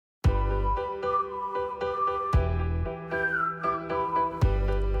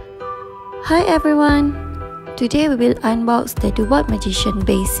Hi everyone! Today we will unbox the DOBOT Magician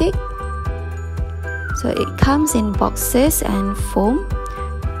Basic. So it comes in boxes and foam.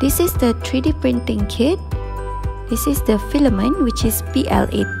 This is the 3D printing kit. This is the filament, which is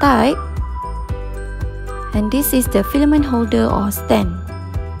PLA type. And this is the filament holder or stand.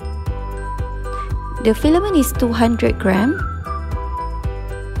 The filament is 200 grams.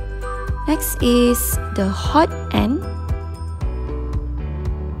 Next is the hot end.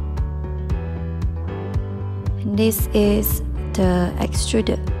 And this is the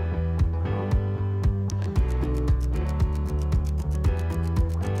extruder.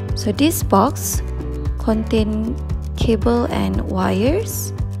 So this box contains cable and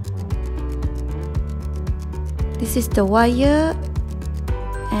wires. This is the wire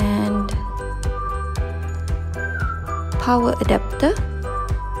and power adapter.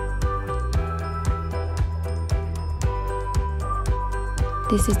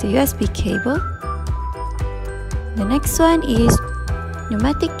 This is the USB cable. The next one is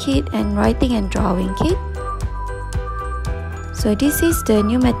pneumatic kit and writing and drawing kit. So this is the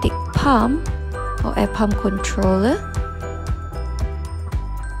pneumatic pump or air pump controller.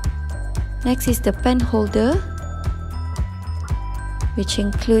 Next is the pen holder, which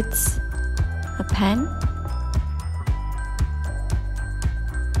includes a pen.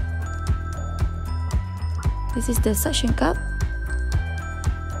 This is the suction cup.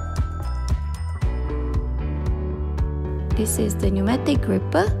 This is the pneumatic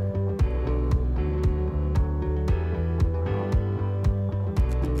gripper.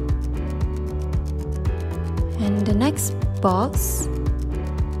 And the next box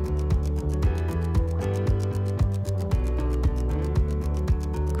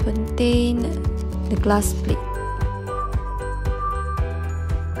contains the glass plate.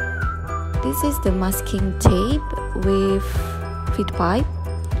 This is the masking tape with feed pipe.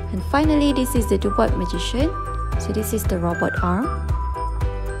 And finally, this is the DOBOT Magician. So this is the robot arm.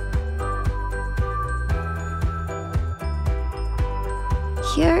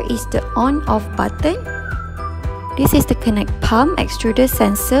 Here is the on-off button. This is the connect pump, extruder,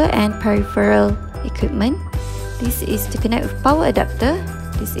 sensor and peripheral equipment. This is to connect with power adapter.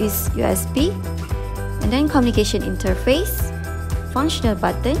 This is USB. And then communication interface, functional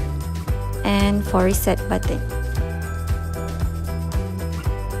button and for reset button.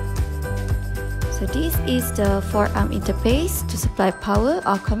 So this is the 4-arm interface to supply power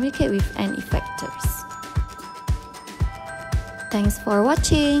or communicate with end effectors. Thanks for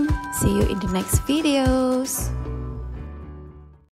watching. See you in the next videos.